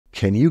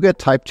Can you get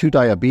type 2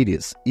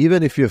 diabetes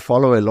even if you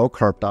follow a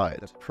low-carb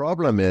diet? The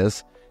problem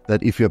is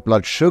that if your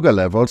blood sugar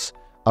levels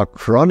are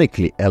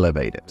chronically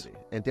elevated,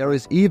 and there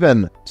is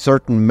even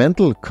certain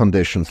mental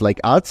conditions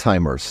like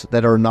Alzheimer's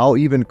that are now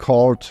even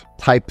called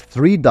type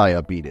 3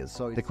 diabetes.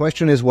 So the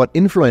question is, what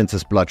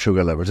influences blood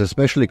sugar levels,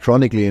 especially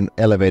chronically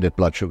elevated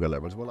blood sugar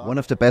levels? Well, one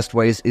of the best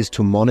ways is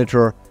to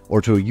monitor or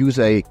to use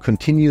a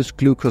continuous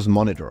glucose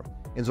monitor.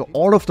 And so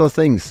all of those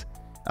things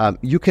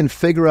you can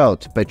figure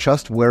out by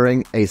just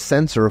wearing a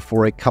sensor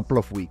for a couple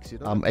of weeks.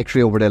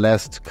 Actually, over the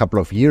last couple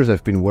of years,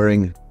 I've been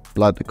wearing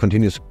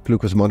continuous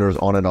glucose monitors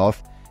on and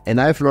off. And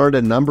I've learned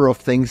a number of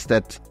things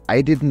that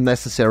I didn't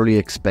necessarily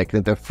expect.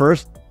 And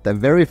the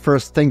very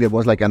first thing that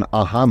was like an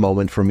aha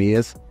moment for me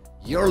is...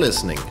 You're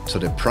listening to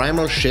the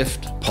Primal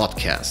Shift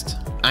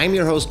podcast. I'm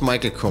your host,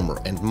 Michael Kummer,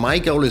 and my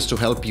goal is to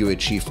help you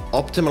achieve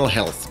optimal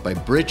health by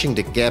bridging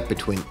the gap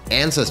between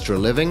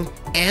ancestral living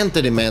and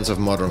the demands of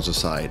modern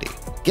society.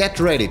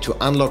 Get ready to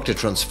unlock the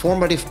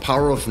transformative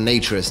power of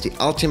nature as the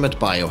ultimate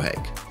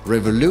biohack,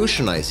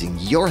 revolutionizing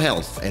your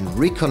health and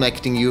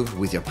reconnecting you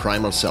with your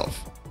primal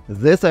self.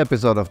 This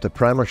episode of the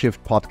Primal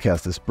Shift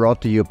podcast is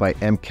brought to you by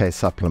MK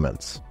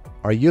Supplements.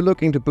 Are you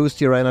looking to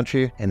boost your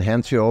energy,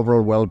 enhance your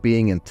overall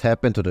well-being, and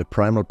tap into the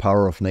primal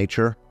power of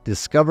nature?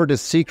 Discover the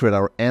secret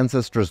our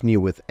ancestors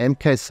knew with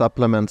MK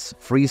Supplements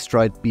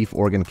freeze-dried beef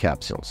organ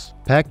capsules.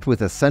 Packed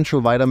with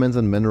essential vitamins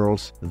and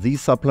minerals,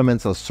 these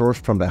supplements are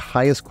sourced from the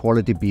highest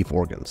quality beef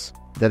organs.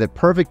 They're the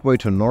perfect way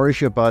to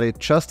nourish your body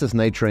just as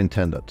nature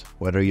intended.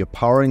 Whether you're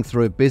powering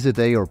through a busy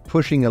day or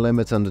pushing your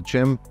limits in the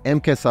gym,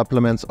 MK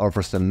Supplements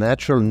offers the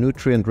natural,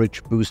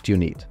 nutrient-rich boost you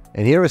need.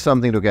 And here is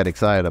something to get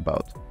excited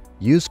about.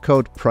 Use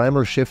code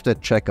PRIMALSHIFT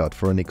at checkout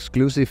for an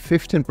exclusive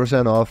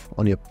 15% off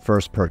on your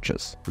first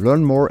purchase.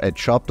 Learn more at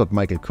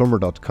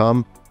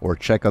shop.michaelkummer.com or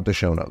check out the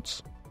show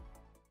notes.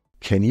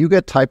 Can you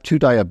get type 2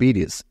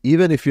 diabetes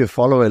even if you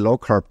follow a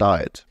low-carb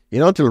diet?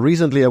 Until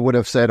recently I would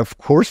have said, of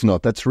course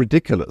not, that's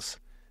ridiculous.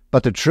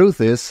 But the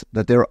truth is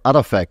that there are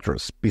other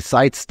factors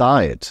besides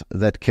diet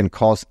that can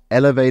cause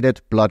elevated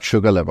blood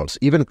sugar levels,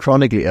 even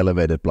chronically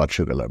elevated blood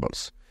sugar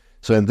levels.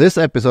 So in this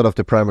episode of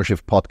the Primal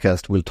Shift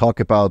podcast, we'll talk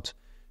about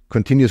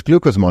continuous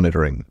glucose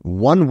monitoring,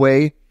 one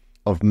way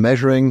of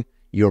measuring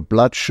your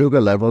blood sugar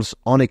levels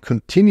on a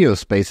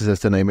continuous basis,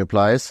 as the name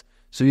implies,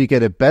 so you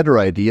get a better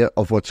idea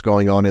of what's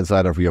going on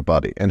inside of your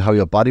body and how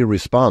your body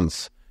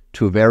responds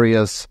to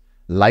various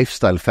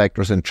lifestyle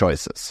factors and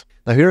choices.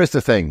 Now, here is the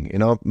thing,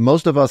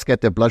 most of us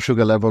get their blood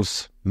sugar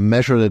levels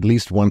measured at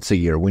least once a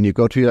year when you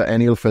go to your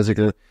annual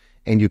physical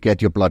and you get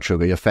your blood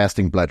sugar, your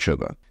fasting blood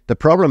sugar. The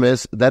problem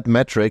is that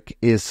metric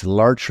is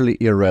largely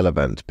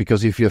irrelevant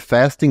because if your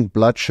fasting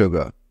blood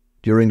sugar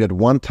during that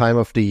one time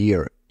of the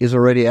year is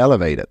already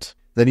elevated,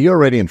 then you're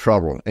already in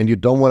trouble and you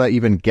don't want to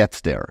even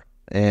get there.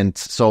 And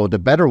so the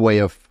better way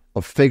of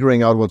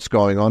figuring out what's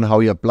going on,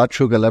 how your blood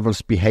sugar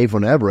levels behave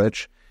on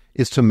average,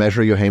 is to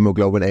measure your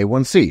hemoglobin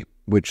A1C,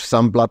 which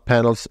some blood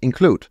panels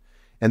include.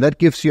 And that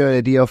gives you an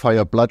idea of how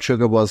your blood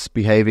sugar was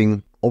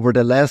behaving over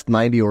the last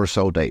 90 or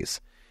so days.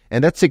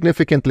 And that's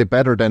significantly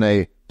better than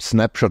a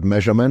snapshot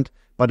measurement,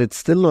 but it's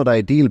still not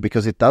ideal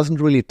because it doesn't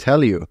really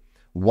tell you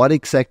what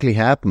exactly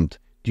happened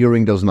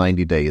during those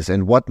 90 days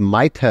and what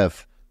might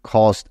have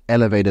caused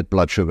elevated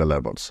blood sugar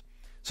levels.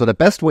 So the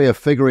best way of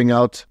figuring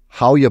out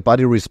how your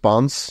body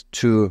responds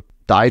to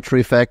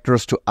dietary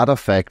factors, to other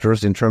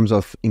factors in terms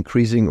of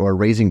increasing or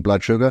raising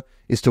blood sugar,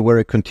 is to wear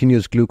a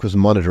continuous glucose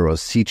monitor, or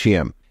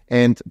CGM.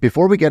 And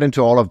before we get into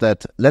all of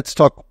that, let's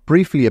talk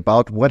briefly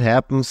about what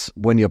happens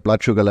when your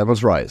blood sugar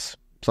levels rise.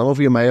 Some of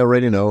you may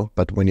already know,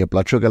 but when your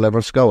blood sugar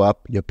levels go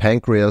up, your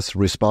pancreas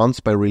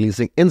responds by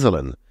releasing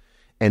insulin.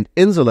 And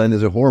insulin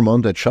is a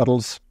hormone that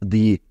shuttles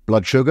the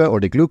blood sugar or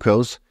the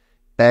glucose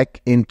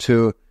back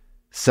into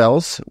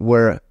cells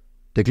where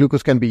the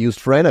glucose can be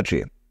used for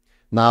energy.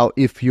 Now,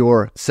 if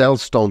your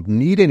cells don't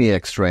need any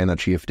extra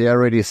energy, if they're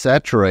already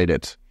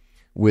saturated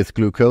with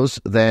glucose,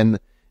 then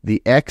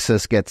the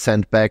excess gets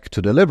sent back to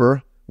the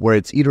liver where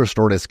it's either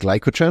stored as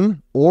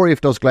glycogen, or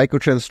if those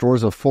glycogen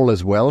stores are full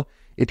as well,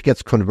 it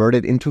gets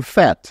converted into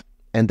fat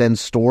and then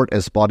stored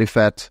as body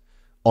fat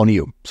on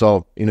you.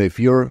 So,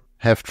 if you're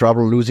have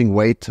trouble losing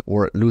weight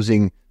or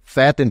losing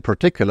fat in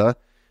particular,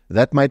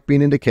 that might be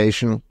an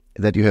indication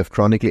that you have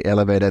chronically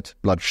elevated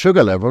blood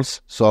sugar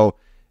levels. So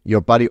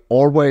your body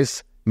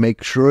always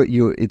makes sure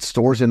it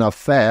stores enough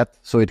fat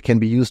so it can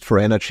be used for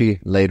energy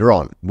later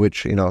on,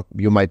 which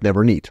you might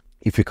never need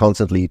if you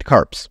constantly eat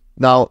carbs.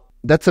 Now,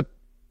 that's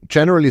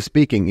generally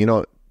speaking,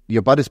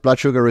 your body's blood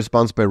sugar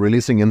response by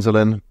releasing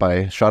insulin,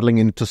 by shuttling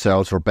it into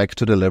cells or back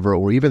to the liver,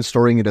 or even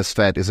storing it as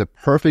fat, is a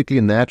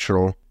perfectly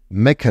natural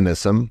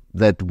mechanism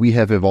that we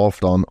have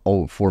evolved on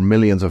for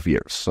millions of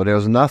years. So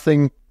there's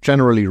nothing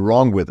generally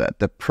wrong with that.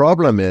 The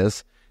problem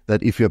is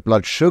that if your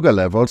blood sugar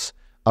levels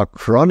are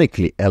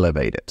chronically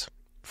elevated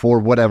for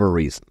whatever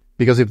reason,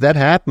 because if that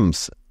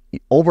happens,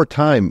 over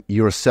time,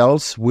 your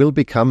cells will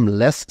become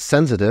less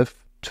sensitive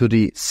to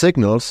the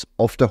signals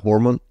of the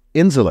hormone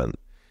insulin,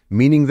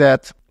 meaning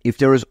that if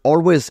there is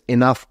always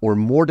enough or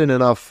more than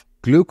enough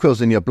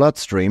glucose in your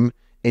bloodstream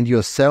and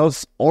your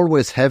cells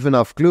always have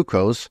enough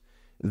glucose,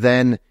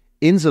 then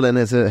insulin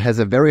has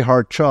a very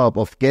hard job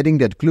of getting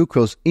that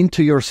glucose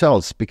into your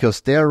cells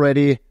because they're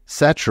already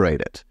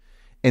saturated.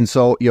 And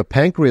so your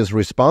pancreas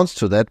responds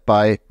to that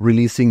by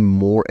releasing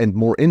more and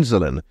more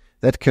insulin.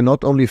 That can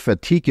not only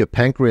fatigue your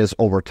pancreas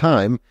over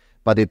time,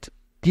 but it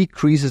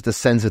decreases the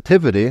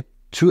sensitivity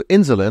to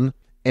insulin,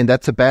 and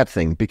that's a bad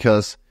thing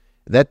because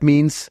that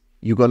means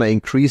you're going to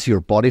increase your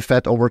body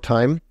fat over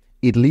time.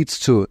 It leads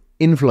to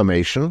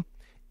inflammation,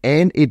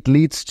 and it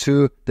leads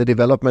to the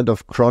development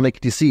of chronic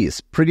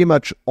disease. Pretty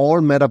much all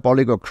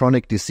metabolic or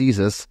chronic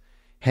diseases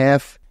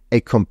have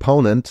a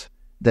component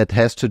that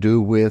has to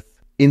do with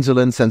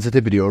insulin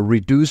sensitivity or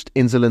reduced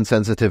insulin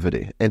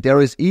sensitivity. And there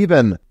is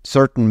even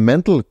certain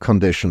mental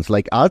conditions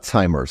like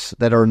Alzheimer's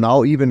that are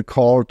now even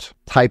called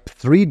type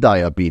 3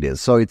 diabetes.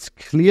 So it's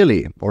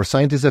clearly, or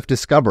scientists have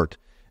discovered,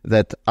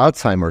 that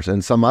Alzheimer's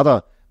and some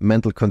other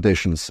mental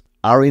conditions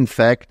are in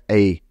fact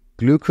a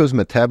glucose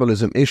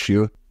metabolism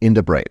issue in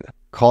the brain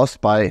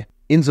caused by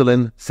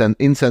insulin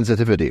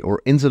insensitivity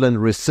or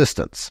insulin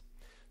resistance.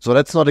 So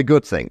that's not a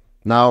good thing.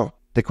 Now,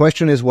 the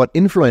question is what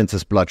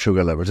influences blood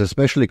sugar levels,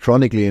 especially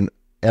chronically in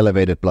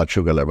elevated blood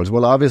sugar levels?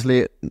 Well,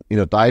 obviously,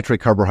 dietary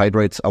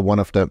carbohydrates are one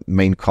of the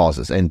main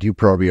causes, and you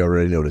probably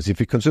already know this. If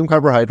you consume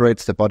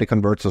carbohydrates, the body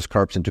converts those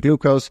carbs into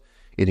glucose.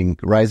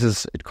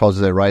 It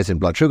causes a rise in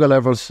blood sugar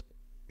levels,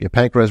 your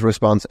pancreas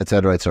responds,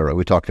 etc., etc.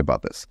 We talked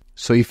about this.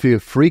 So if you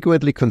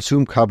frequently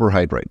consume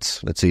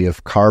carbohydrates, let's say you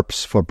have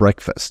carbs for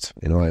breakfast,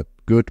 a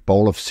good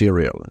bowl of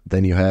cereal,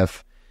 then you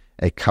have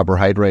a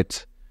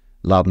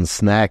carbohydrate-laden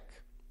snack,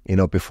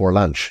 before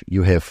lunch.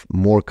 You have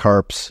more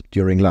carbs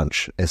during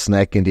lunch, a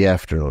snack in the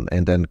afternoon,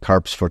 and then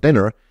carbs for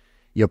dinner.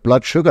 Your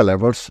blood sugar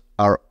levels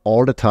are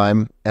all the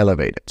time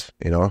elevated.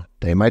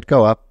 They might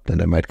go up, then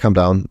they might come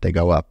down, they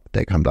go up,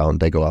 they come down,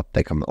 they go up,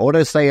 they come down. Or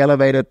they stay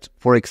elevated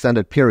for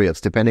extended periods,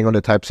 depending on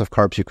the types of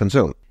carbs you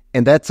consume.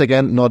 And that's,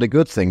 again, not a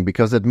good thing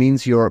because it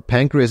means your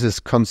pancreas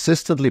is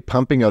consistently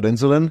pumping out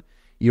insulin.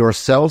 Your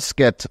cells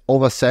get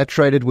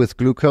oversaturated with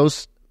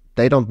glucose.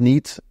 They don't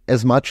need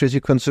as much as you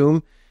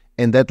consume.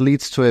 And that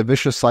leads to a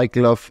vicious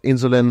cycle of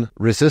insulin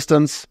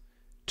resistance,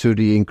 to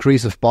the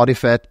increase of body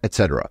fat,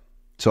 etc.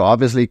 So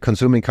obviously,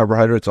 consuming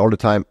carbohydrates all the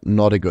time,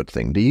 not a good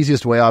thing. The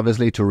easiest way,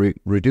 obviously, to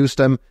reduce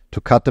them,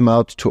 to cut them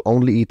out, to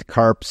only eat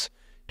carbs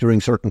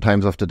during certain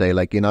times of the day.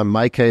 Like in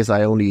my case,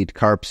 I only eat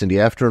carbs in the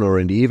afternoon or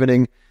in the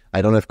evening.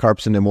 I don't have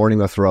carbs in the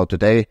morning or throughout the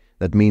day.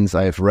 That means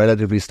I have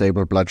relatively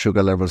stable blood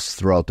sugar levels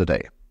throughout the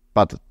day.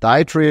 But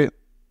dietary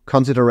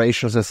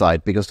considerations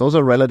aside, because those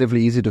are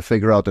relatively easy to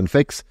figure out and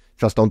fix,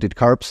 just don't eat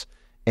carbs,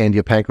 and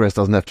your pancreas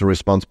doesn't have to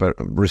respond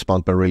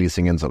by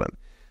releasing insulin.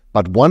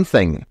 But one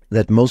thing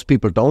that most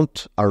people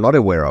are not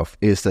aware of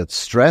is that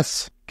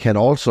stress can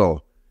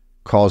also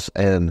cause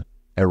a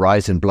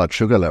rise in blood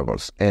sugar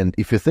levels. And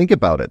if you think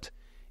about it,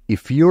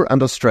 if you're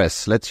under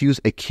stress, let's use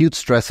acute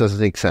stress as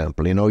an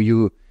example.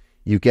 You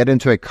get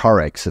into a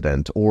car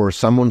accident or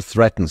someone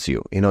threatens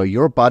you.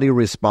 Your body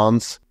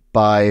responds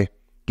by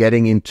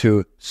getting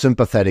into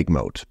sympathetic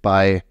mode,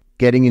 by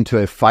getting into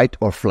a fight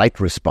or flight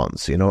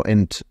response,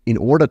 and in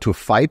order to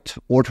fight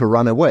or to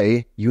run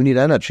away, you need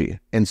energy.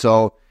 And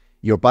so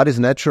your body's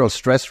natural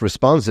stress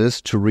response is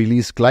to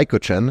release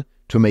glycogen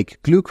to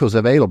make glucose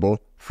available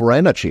for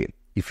energy.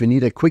 If you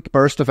need a quick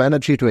burst of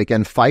energy to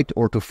again fight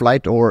or to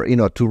flight or,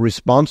 to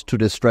respond to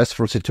the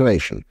stressful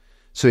situation.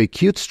 So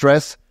acute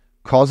stress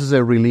causes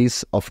a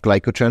release of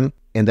glycogen,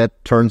 and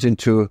that turns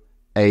into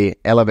a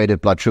elevated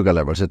blood sugar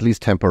levels, at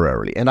least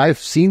temporarily. And I've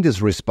seen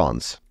this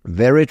response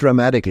very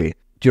dramatically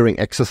during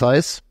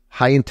exercise,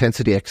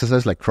 high-intensity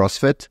exercise like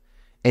CrossFit,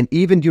 and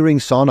even during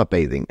sauna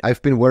bathing.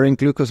 I've been wearing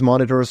glucose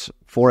monitors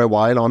for a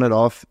while on and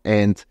off,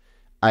 and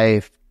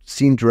I've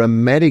seen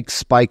dramatic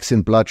spikes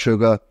in blood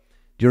sugar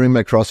during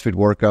my CrossFit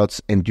workouts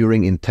and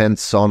during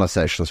intense sauna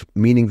sessions,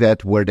 meaning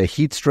that where the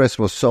heat stress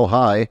was so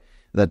high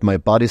that my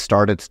body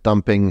started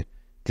dumping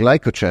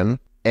glycogen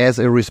as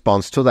a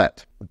response to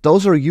that.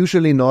 Those are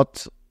usually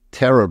not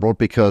terrible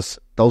because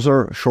those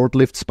are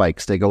short-lived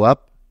spikes. They go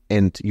up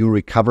and you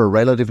recover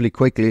relatively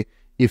quickly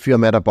if you're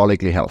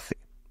metabolically healthy,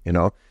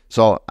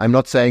 So I'm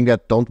not saying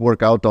that don't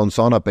work out, don't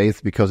sauna bathe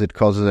because it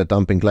causes a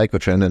dumping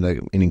glycogen and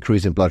an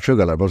increase in blood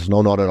sugar levels.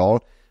 No, not at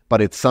all.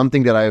 But it's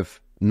something that I've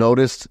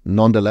noticed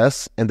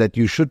nonetheless and that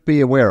you should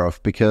be aware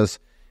of because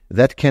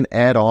that can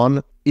add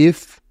on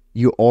if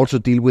you also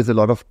deal with a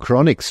lot of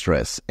chronic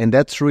stress. And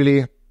that's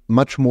really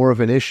much more of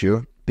an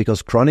issue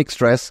because chronic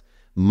stress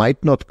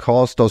might not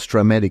cause those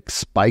dramatic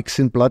spikes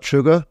in blood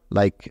sugar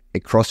like a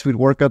CrossFit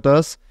workout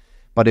does,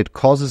 but it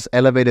causes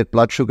elevated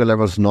blood sugar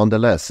levels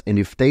nonetheless. And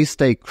if they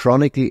stay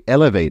chronically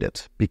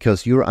elevated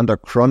because you're under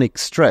chronic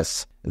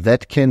stress,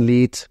 that can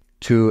lead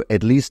to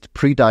at least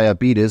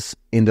pre-diabetes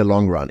in the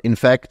long run. In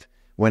fact,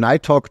 when I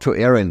talked to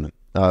Erin,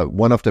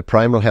 one of the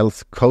Primal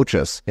Health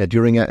coaches,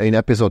 in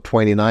episode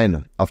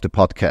 29 of the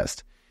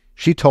podcast,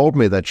 she told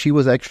me that she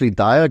was actually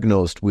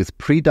diagnosed with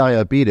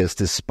pre-diabetes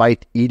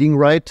despite eating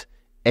right,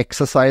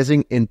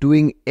 exercising, and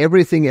doing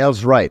everything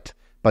else right.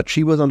 But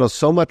she was under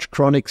so much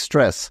chronic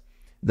stress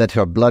that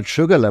her blood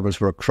sugar levels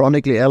were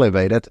chronically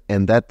elevated,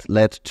 and that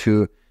led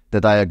to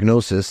the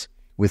diagnosis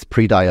with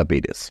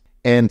prediabetes.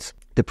 And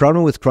the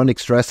problem with chronic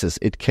stress is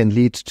it can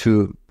lead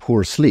to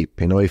poor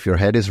sleep. If your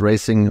head is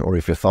racing, or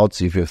if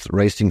you're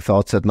racing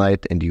thoughts at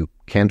night and you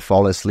can't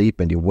fall asleep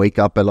and you wake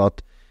up a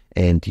lot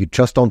and you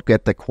just don't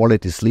get the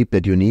quality sleep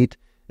that you need,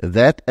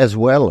 that as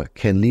well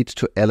can lead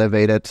to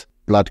elevated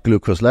blood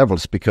glucose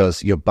levels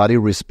because your body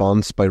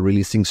responds by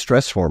releasing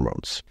stress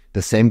hormones.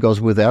 The same goes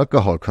with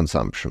alcohol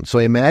consumption. So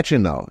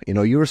imagine now,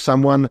 you're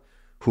someone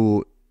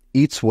who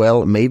eats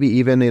well, maybe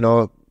even,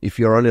 if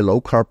you're on a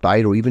low-carb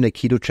diet or even a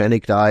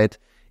ketogenic diet,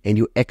 and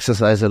you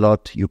exercise a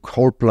lot, you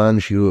cold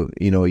plunge, you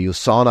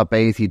sauna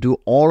bathe, you do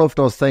all of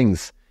those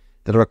things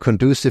that are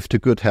conducive to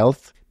good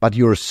health, but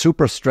you're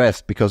super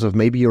stressed because of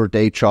maybe your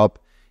day job.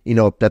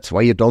 That's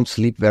why you don't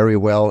sleep very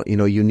well.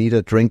 You need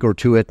a drink or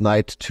two at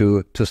night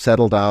to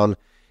settle down.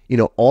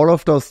 All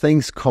of those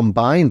things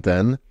combined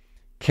then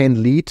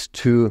can lead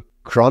to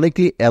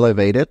chronically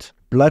elevated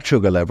blood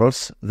sugar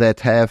levels that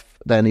have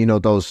then,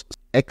 those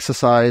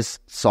exercise,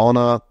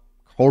 sauna,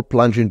 cold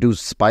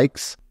plunge-induced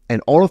spikes.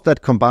 And all of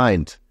that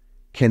combined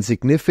can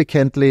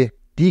significantly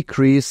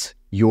decrease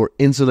your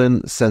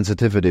insulin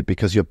sensitivity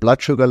because your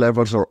blood sugar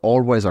levels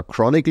are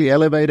chronically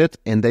elevated,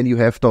 and then you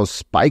have those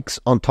spikes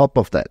on top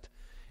of that.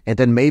 And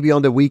then maybe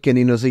on the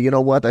weekend, say,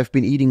 what, I've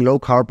been eating low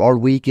carb all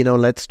week,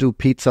 let's do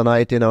pizza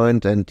night,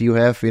 and you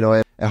have,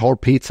 a whole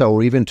pizza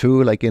or even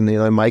two, like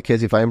in my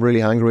case, if I'm really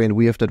hungry and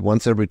we have that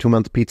once every 2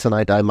 months pizza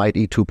night, I might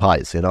eat 2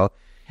 pies,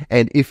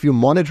 And if you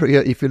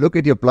look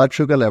at your blood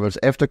sugar levels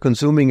after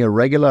consuming a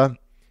regular,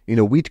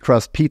 wheat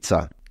crust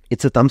pizza,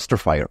 it's a dumpster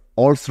fire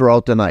all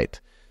throughout the night.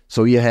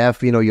 So you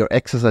have, your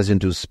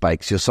exercise-induced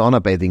spikes, your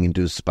sauna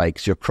bathing-induced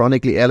spikes, your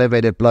chronically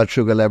elevated blood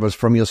sugar levels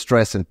from your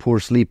stress and poor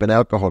sleep and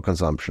alcohol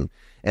consumption.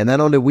 And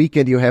then on the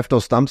weekend, you have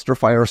those dumpster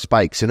fire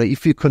spikes.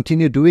 If you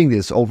continue doing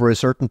this over a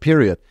certain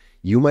period,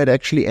 you might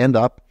actually end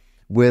up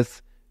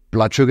with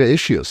blood sugar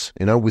issues,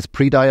 with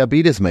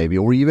prediabetes maybe,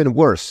 or even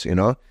worse,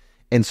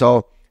 And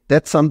so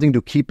that's something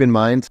to keep in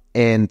mind.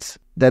 And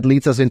that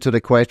leads us into the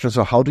question,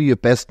 so how do you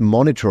best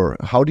monitor?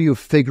 How do you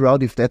figure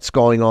out if that's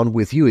going on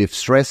with you, if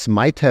stress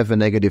might have a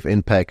negative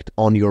impact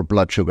on your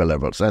blood sugar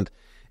levels? And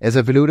as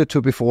I've alluded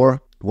to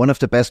before, one of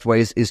the best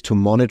ways is to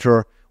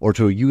monitor or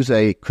to use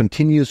a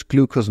continuous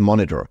glucose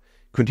monitor.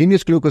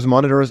 Continuous glucose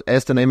monitors,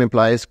 as the name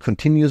implies,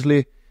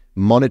 continuously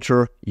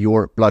monitor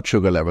your blood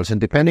sugar levels. And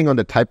depending on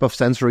the type of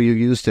sensor you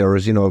use, there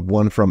is,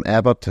 one from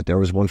Abbott,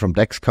 there is one from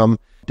Dexcom.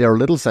 There are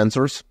little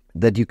sensors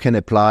that you can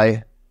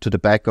apply to the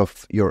back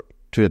of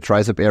to the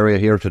tricep area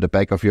here, to the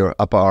back of your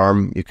upper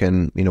arm. You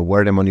can,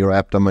 wear them on your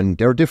abdomen.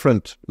 There are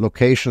different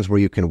locations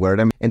where you can wear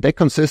them. And they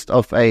consist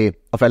of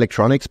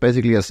electronics,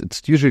 basically.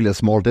 It's usually a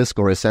small disc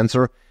or a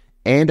sensor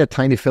and a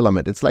tiny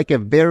filament. It's like a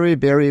very,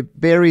 very,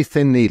 very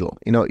thin needle.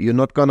 You're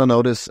not going to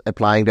notice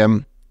applying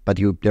them, but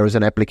there is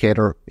an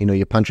applicator.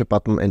 You punch a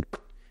button and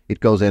it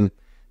goes in.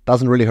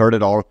 Doesn't really hurt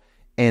at all.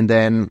 And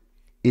then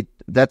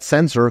that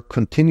sensor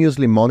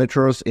continuously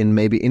monitors in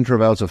maybe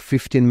intervals of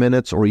 15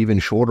 minutes or even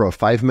shorter, of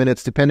 5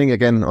 minutes, depending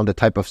again on the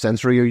type of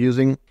sensor you're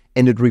using.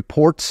 And it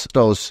reports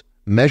those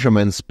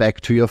measurements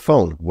back to your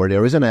phone, where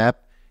there is an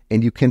app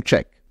and you can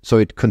check. So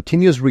it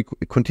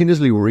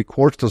continuously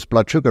records those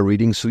blood sugar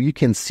readings, so you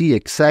can see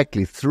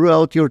exactly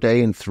throughout your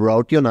day and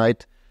throughout your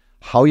night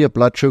how your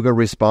blood sugar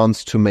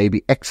responds to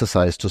maybe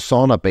exercise, to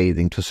sauna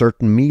bathing, to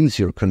certain meals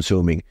you're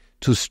consuming,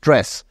 to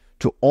stress,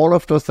 to all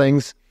of those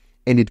things.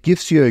 And it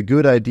gives you a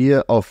good idea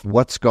of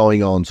what's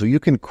going on. So you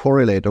can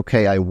correlate,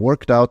 okay, I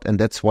worked out and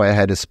that's why I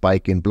had a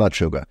spike in blood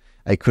sugar.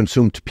 I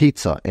consumed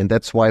pizza and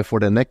that's why for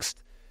the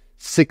next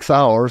 6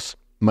 hours,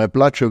 my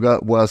blood sugar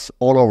was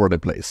all over the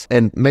place,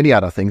 and many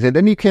other things. And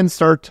then you can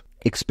start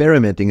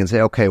experimenting and say,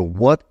 okay,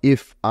 what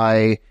if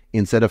I,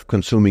 instead of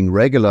consuming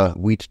regular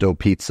wheat dough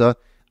pizza,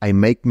 I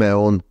make my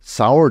own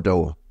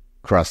sourdough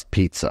crust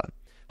pizza?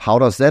 How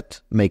does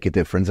that make a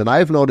difference? And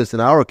I've noticed in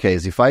our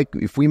case,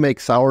 if we make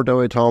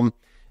sourdough at home,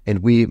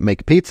 and we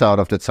make pizza out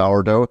of that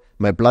sourdough,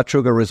 my blood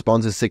sugar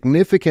response is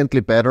significantly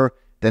better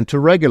than to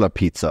regular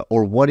pizza.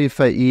 Or what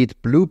if I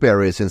eat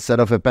blueberries instead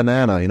of a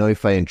banana,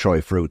 if I enjoy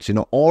fruits?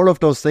 All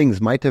of those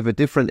things might have a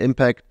different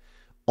impact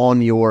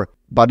on your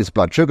body's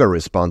blood sugar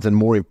response. And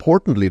more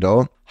importantly,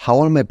 though,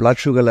 how are my blood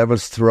sugar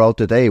levels throughout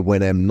the day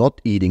when I'm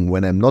not eating,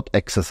 when I'm not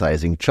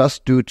exercising,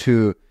 just due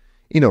to,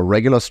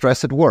 regular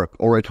stress at work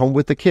or at home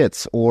with the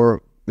kids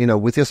or,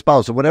 with your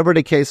spouse or whatever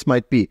the case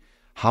might be?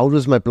 How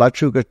does my blood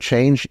sugar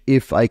change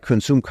if I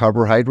consume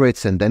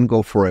carbohydrates and then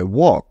go for a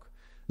walk?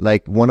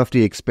 Like one of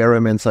the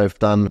experiments I've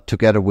done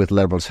together with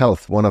Levels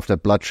Health, one of the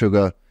blood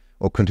sugar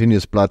or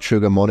continuous blood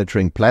sugar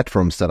monitoring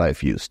platforms that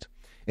I've used.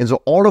 And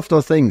so all of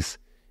those things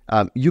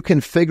you can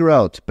figure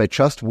out by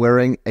just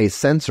wearing a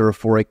sensor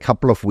for a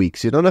couple of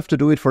weeks. You don't have to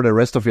do it for the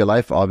rest of your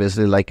life,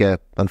 obviously, like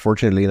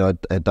unfortunately, a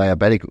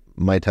diabetic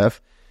might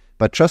have.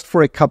 But just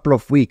for a couple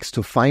of weeks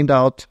to find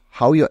out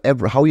how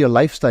your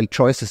lifestyle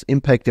choices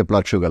impact your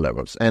blood sugar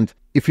levels. And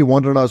if you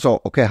want to know,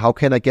 so, okay, how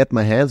can I get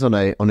my hands on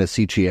a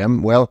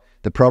CGM? Well,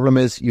 the problem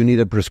is you need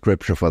a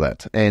prescription for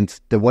that. And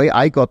the way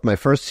I got my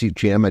first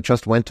CGM, I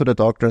just went to the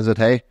doctor and said,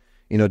 hey,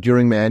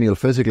 during my annual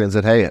physical, and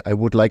said, hey, I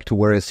would like to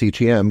wear a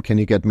CGM. Can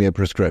you get me a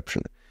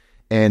prescription?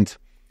 And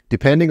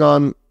depending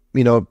on,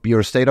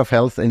 your state of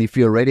health, and if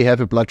you already have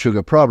a blood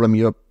sugar problem,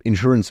 your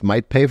insurance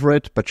might pay for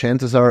it. But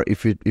chances are,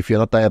 if you're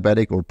not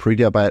diabetic or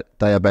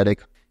pre-diabetic,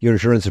 your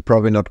insurance is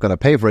probably not going to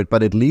pay for it.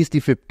 But at least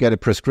if you get a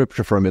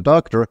prescription from your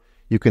doctor,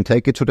 you can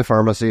take it to the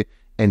pharmacy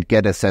and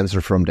get a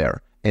sensor from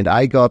there. And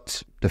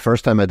the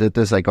first time I did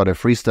this, I got a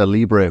Freestyle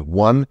Libre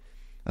 1.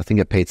 I think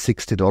I paid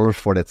 $60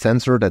 for that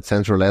sensor. That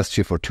sensor lasts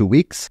you for 2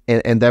 weeks.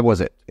 And that was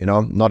it,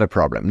 not a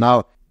problem.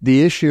 Now,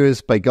 the issue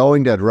is by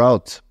going that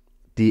route,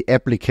 the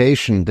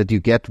application that you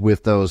get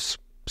with those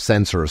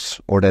sensors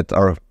or that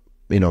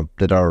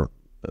are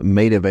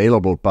made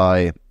available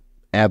by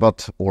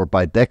Abbott or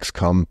by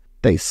Dexcom,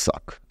 they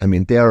suck. I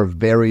mean, they are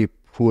very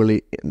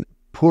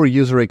poor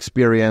user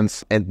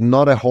experience and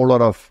not a whole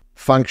lot of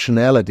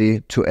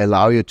functionality to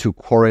allow you to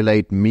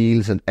correlate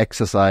meals and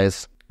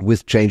exercise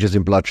with changes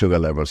in blood sugar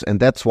levels. And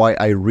that's why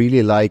I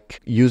really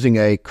like using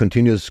a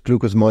continuous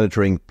glucose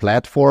monitoring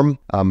platform,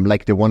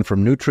 like the one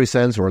from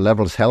NutriSense or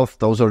Levels Health.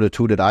 Those are the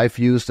two that I've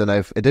used. And I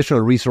have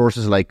additional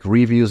resources like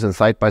reviews and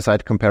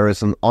side-by-side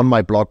comparison on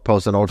my blog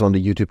post and also on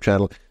the YouTube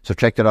channel. So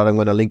check that out. I'm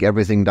going to link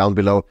everything down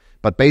below.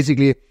 But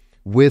basically,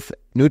 with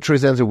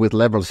NutriSense or with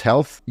Levels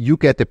Health, you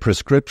get the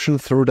prescription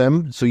through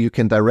them. So you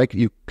can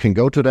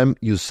go to them,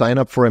 you sign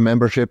up for a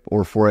membership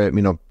or for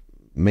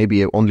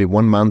maybe only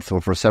 1 month or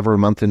for several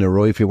months in a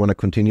row if you want to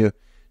continue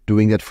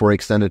doing that for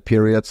extended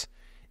periods.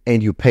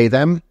 And you pay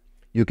them,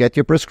 you get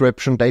your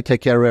prescription, they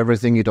take care of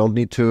everything. You don't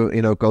need to,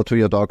 go to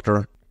your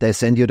doctor. They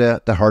send you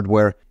the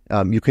hardware.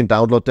 You can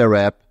download their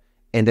app.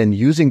 And then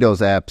using those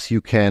apps,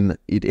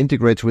 it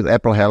integrates with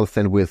Apple Health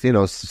and with,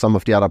 some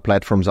of the other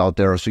platforms out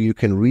there. So you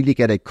can really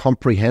get a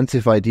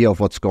comprehensive idea of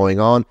what's going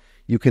on.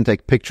 You can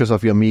take pictures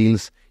of your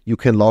meals. You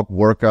can log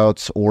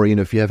workouts, or,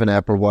 if you have an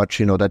Apple Watch,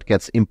 that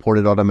gets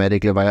imported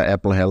automatically via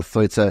Apple Health. So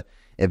it's a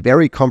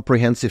very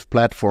comprehensive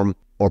platform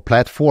or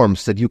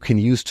platforms that you can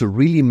use to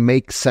really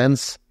make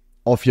sense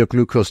of your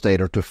glucose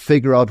data, to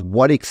figure out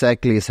what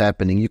exactly is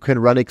happening. You can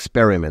run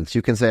experiments.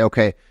 You can say,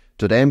 okay,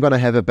 today I'm going to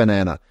have a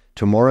banana.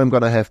 Tomorrow I'm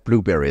going to have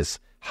blueberries.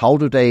 How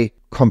do they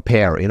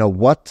compare?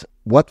 What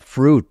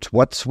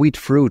sweet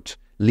fruit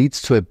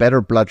leads to a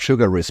better blood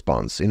sugar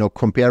response?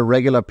 Compare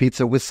regular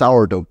pizza with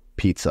sourdough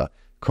pizza.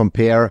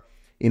 Compare,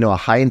 a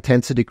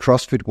high-intensity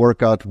CrossFit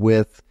workout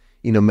with,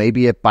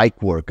 maybe a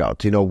bike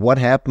workout. What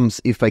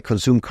happens if I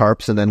consume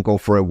carbs and then go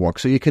for a walk?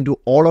 So you can do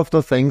all of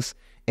the things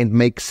and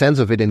make sense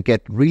of it and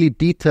get really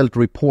detailed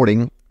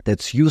reporting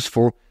that's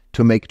useful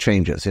to make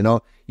changes.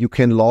 You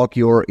can log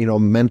your,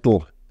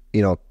 mental,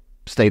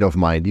 state of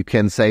mind. You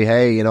can say,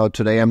 hey,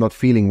 today I'm not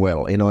feeling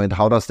well, and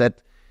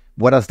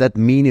what does that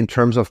mean in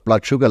terms of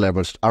blood sugar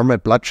levels? Are my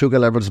blood sugar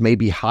levels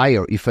maybe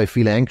higher if I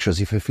feel anxious,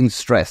 if I feel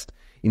stressed?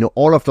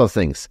 All of those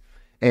things.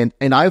 And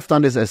I've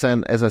done this, as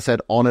I said,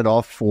 on and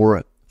off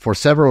for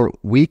several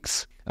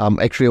weeks.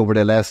 Actually, over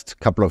the last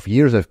couple of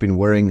years, I've been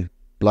wearing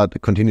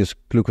continuous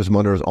glucose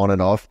monitors on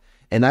and off.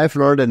 And I've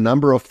learned a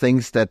number of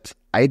things that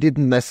I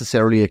didn't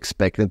necessarily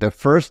expect. And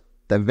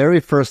the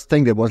very first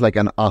thing that was like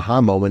an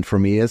aha moment for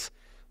me is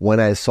when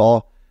I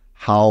saw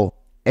how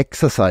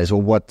exercise, or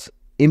what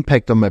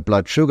impact on my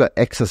blood sugar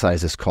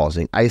exercise is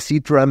causing. I see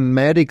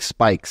dramatic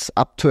spikes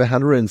up to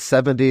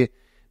 170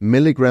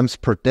 milligrams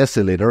per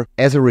deciliter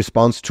as a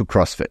response to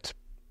CrossFit.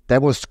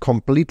 That was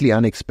completely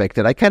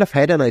unexpected. I kind of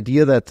had an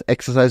idea that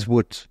exercise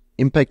would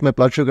impact my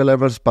blood sugar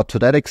levels, but to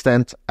that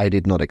extent, I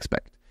did not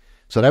expect.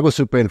 So that was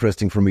super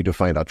interesting for me to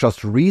find out.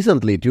 Just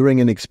recently, during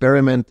an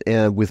experiment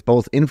with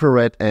both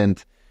infrared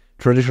and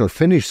traditional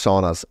Finnish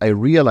saunas, I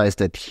realized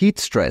that heat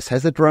stress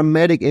has a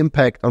dramatic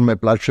impact on my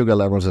blood sugar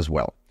levels as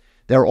well.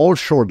 They're all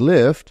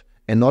short-lived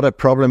and not a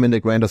problem in the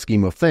grander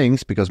scheme of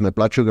things because my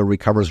blood sugar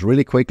recovers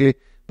really quickly,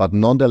 but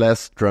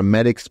nonetheless,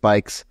 dramatic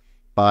spikes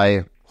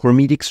by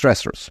hormetic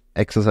stressors,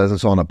 exercise and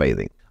sauna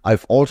bathing.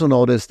 I've also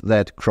noticed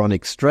that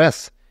chronic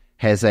stress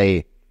has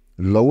a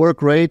lower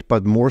grade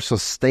but more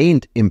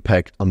sustained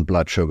impact on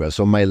blood sugar.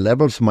 So my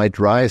levels might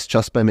rise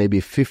just by maybe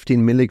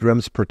 15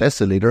 milligrams per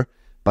deciliter,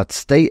 but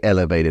stay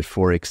elevated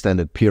for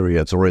extended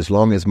periods or as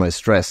long as my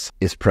stress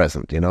is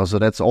present. So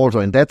that's also,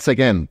 and that's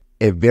again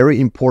a very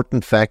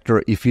important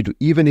factor.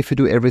 Even if you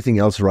do everything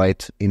else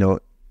right,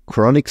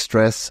 chronic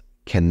stress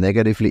can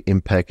negatively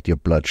impact your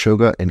blood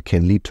sugar and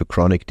can lead to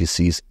chronic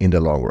disease in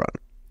the long run.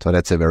 So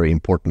that's a very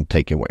important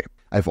takeaway.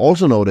 I've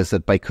also noticed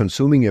that by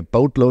consuming a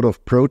boatload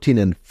of protein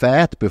and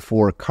fat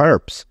before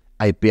carbs,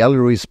 I barely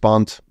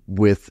respond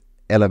with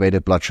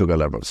elevated blood sugar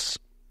levels.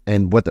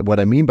 And what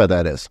I mean by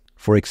that is,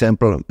 for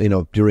example,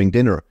 during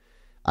dinner,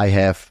 I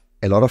have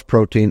a lot of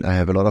protein, I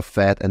have a lot of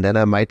fat, and then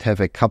I might have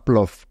a couple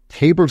of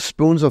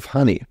tablespoons of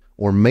honey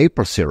or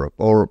maple syrup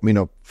or,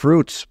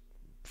 fruits,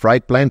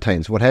 fried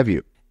plantains, what have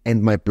you.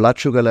 And my blood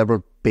sugar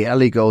level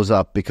barely goes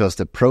up because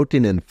the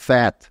protein and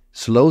fat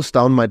slows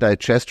down my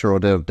digestion or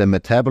the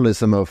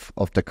metabolism of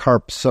the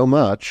carbs so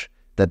much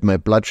that my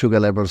blood sugar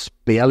levels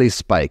barely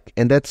spike.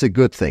 And that's a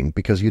good thing,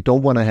 because you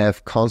don't want to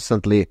have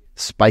constantly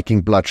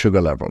spiking blood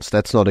sugar levels.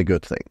 That's not a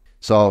good thing.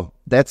 So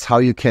that's how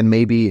you can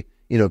maybe,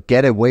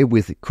 get away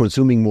with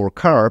consuming more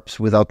carbs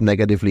without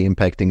negatively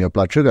impacting your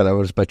blood sugar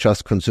levels by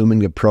just consuming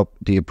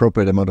the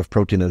appropriate amount of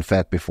protein and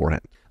fat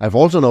beforehand. I've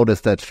also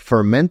noticed that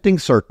fermenting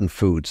certain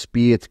foods,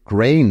 be it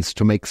grains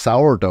to make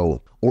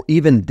sourdough or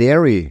even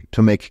dairy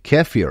to make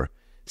kefir,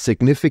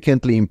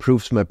 significantly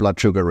improves my blood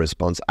sugar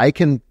response. I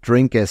can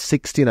drink a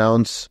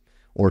 16-ounce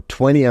or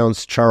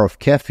 20-ounce jar of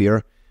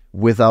kefir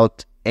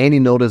without any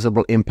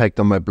noticeable impact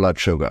on my blood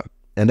sugar.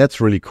 And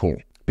that's really cool,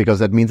 because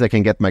that means I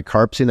can get my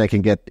carbs in, I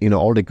can get,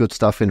 all the good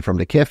stuff in from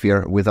the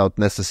kefir without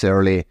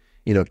necessarily,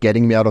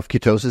 getting me out of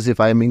ketosis if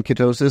I am in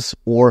ketosis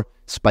or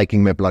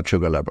spiking my blood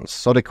sugar levels.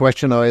 So the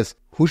question now is,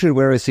 who should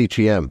wear a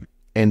CGM?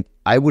 And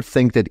I would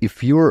think that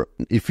if you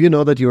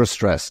know that you're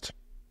stressed,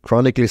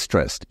 chronically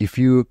stressed, if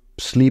you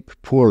sleep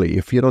poorly,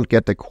 if you don't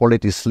get the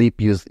quality sleep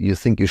you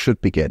think you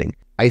should be getting,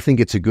 I think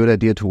it's a good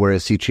idea to wear a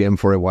CGM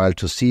for a while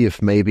to see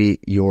if maybe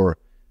your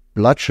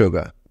blood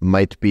sugar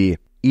might be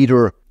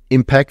either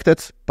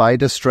impacted by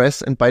the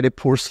stress and by the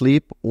poor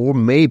sleep, or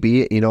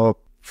maybe,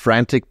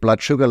 frantic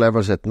blood sugar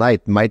levels at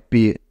night might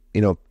be,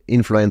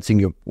 influencing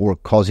you or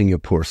causing you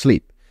poor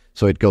sleep.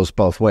 So it goes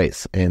both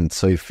ways. And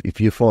so if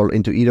you fall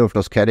into either of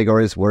those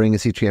categories, wearing a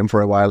CGM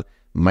for a while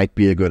might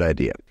be a good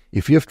idea.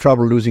 If you have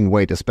trouble losing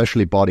weight,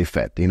 especially body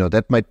fat,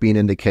 that might be an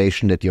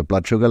indication that your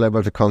blood sugar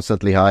levels are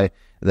constantly high,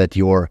 that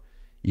your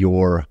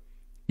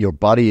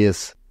body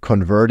is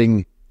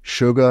converting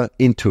sugar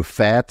into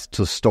fat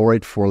to store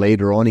it for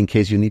later on in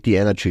case you need the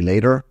energy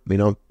later.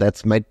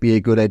 That might be a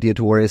good idea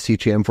to wear a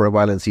CGM for a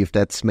while and see if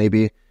that's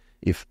maybe,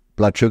 if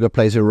blood sugar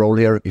plays a role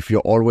here. If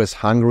you're always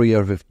hungry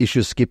or if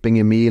issues skipping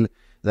a meal,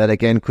 that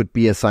again could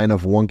be a sign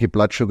of wonky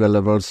blood sugar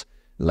levels,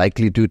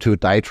 likely due to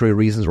dietary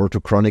reasons or to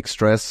chronic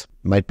stress.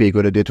 Might be a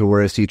good idea to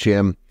wear a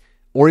CGM.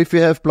 Or if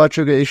you have blood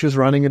sugar issues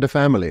running in the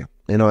family.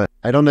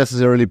 I don't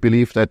necessarily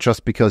believe that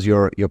just because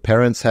your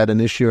parents had an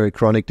issue, a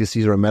chronic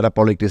disease or a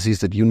metabolic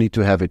disease, that you need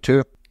to have it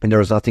too, and there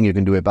is nothing you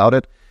can do about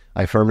it.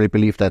 I firmly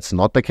believe that's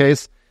not the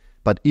case.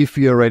 But if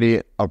you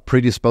already are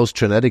predisposed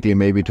genetically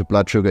maybe to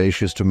blood sugar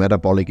issues, to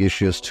metabolic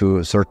issues,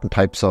 to certain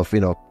types of,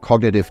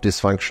 cognitive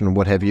dysfunction,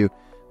 what have you,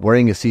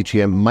 wearing a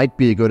CGM might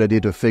be a good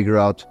idea to figure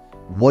out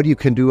what you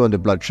can do on the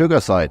blood sugar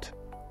side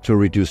to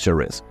reduce your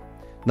risk.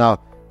 Now,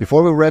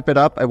 before we wrap it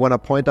up, I want to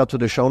point out to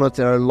the show notes,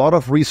 there are a lot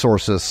of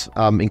resources,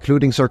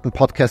 including certain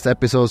podcast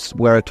episodes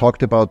where I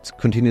talked about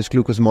continuous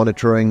glucose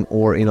monitoring,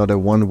 or, the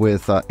one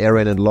with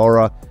Aaron and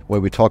Laura,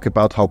 where we talk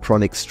about how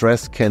chronic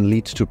stress can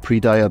lead to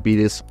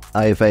prediabetes.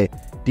 I have a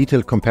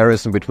detailed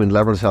comparison between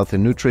Levels Health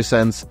and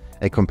NutriSense,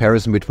 a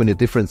comparison between the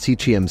different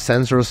CGM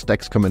sensors,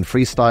 Dexcom and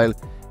Freestyle,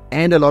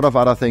 and a lot of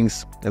other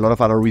things, a lot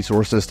of other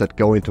resources that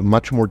go into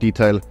much more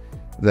detail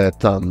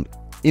that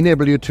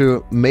enable you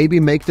to maybe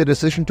make the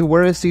decision to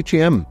wear a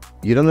CGM.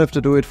 You don't have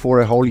to do it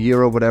for a whole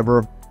year or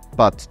whatever,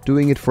 but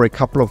doing it for a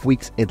couple of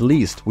weeks at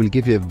least will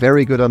give you a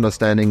very good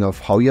understanding of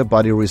how your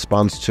body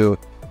responds to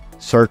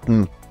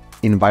certain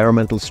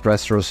environmental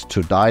stressors,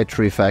 to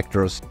dietary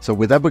factors. So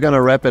with that, we're going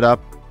to wrap it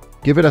up.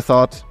 Give it a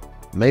thought.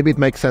 Maybe it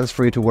makes sense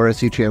for you to wear a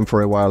CGM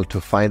for a while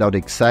to find out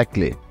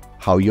exactly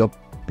how your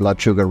blood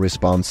sugar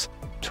responds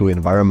to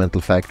environmental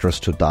factors,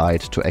 to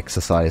diet, to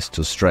exercise,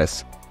 to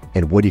stress,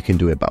 and what you can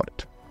do about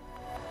it.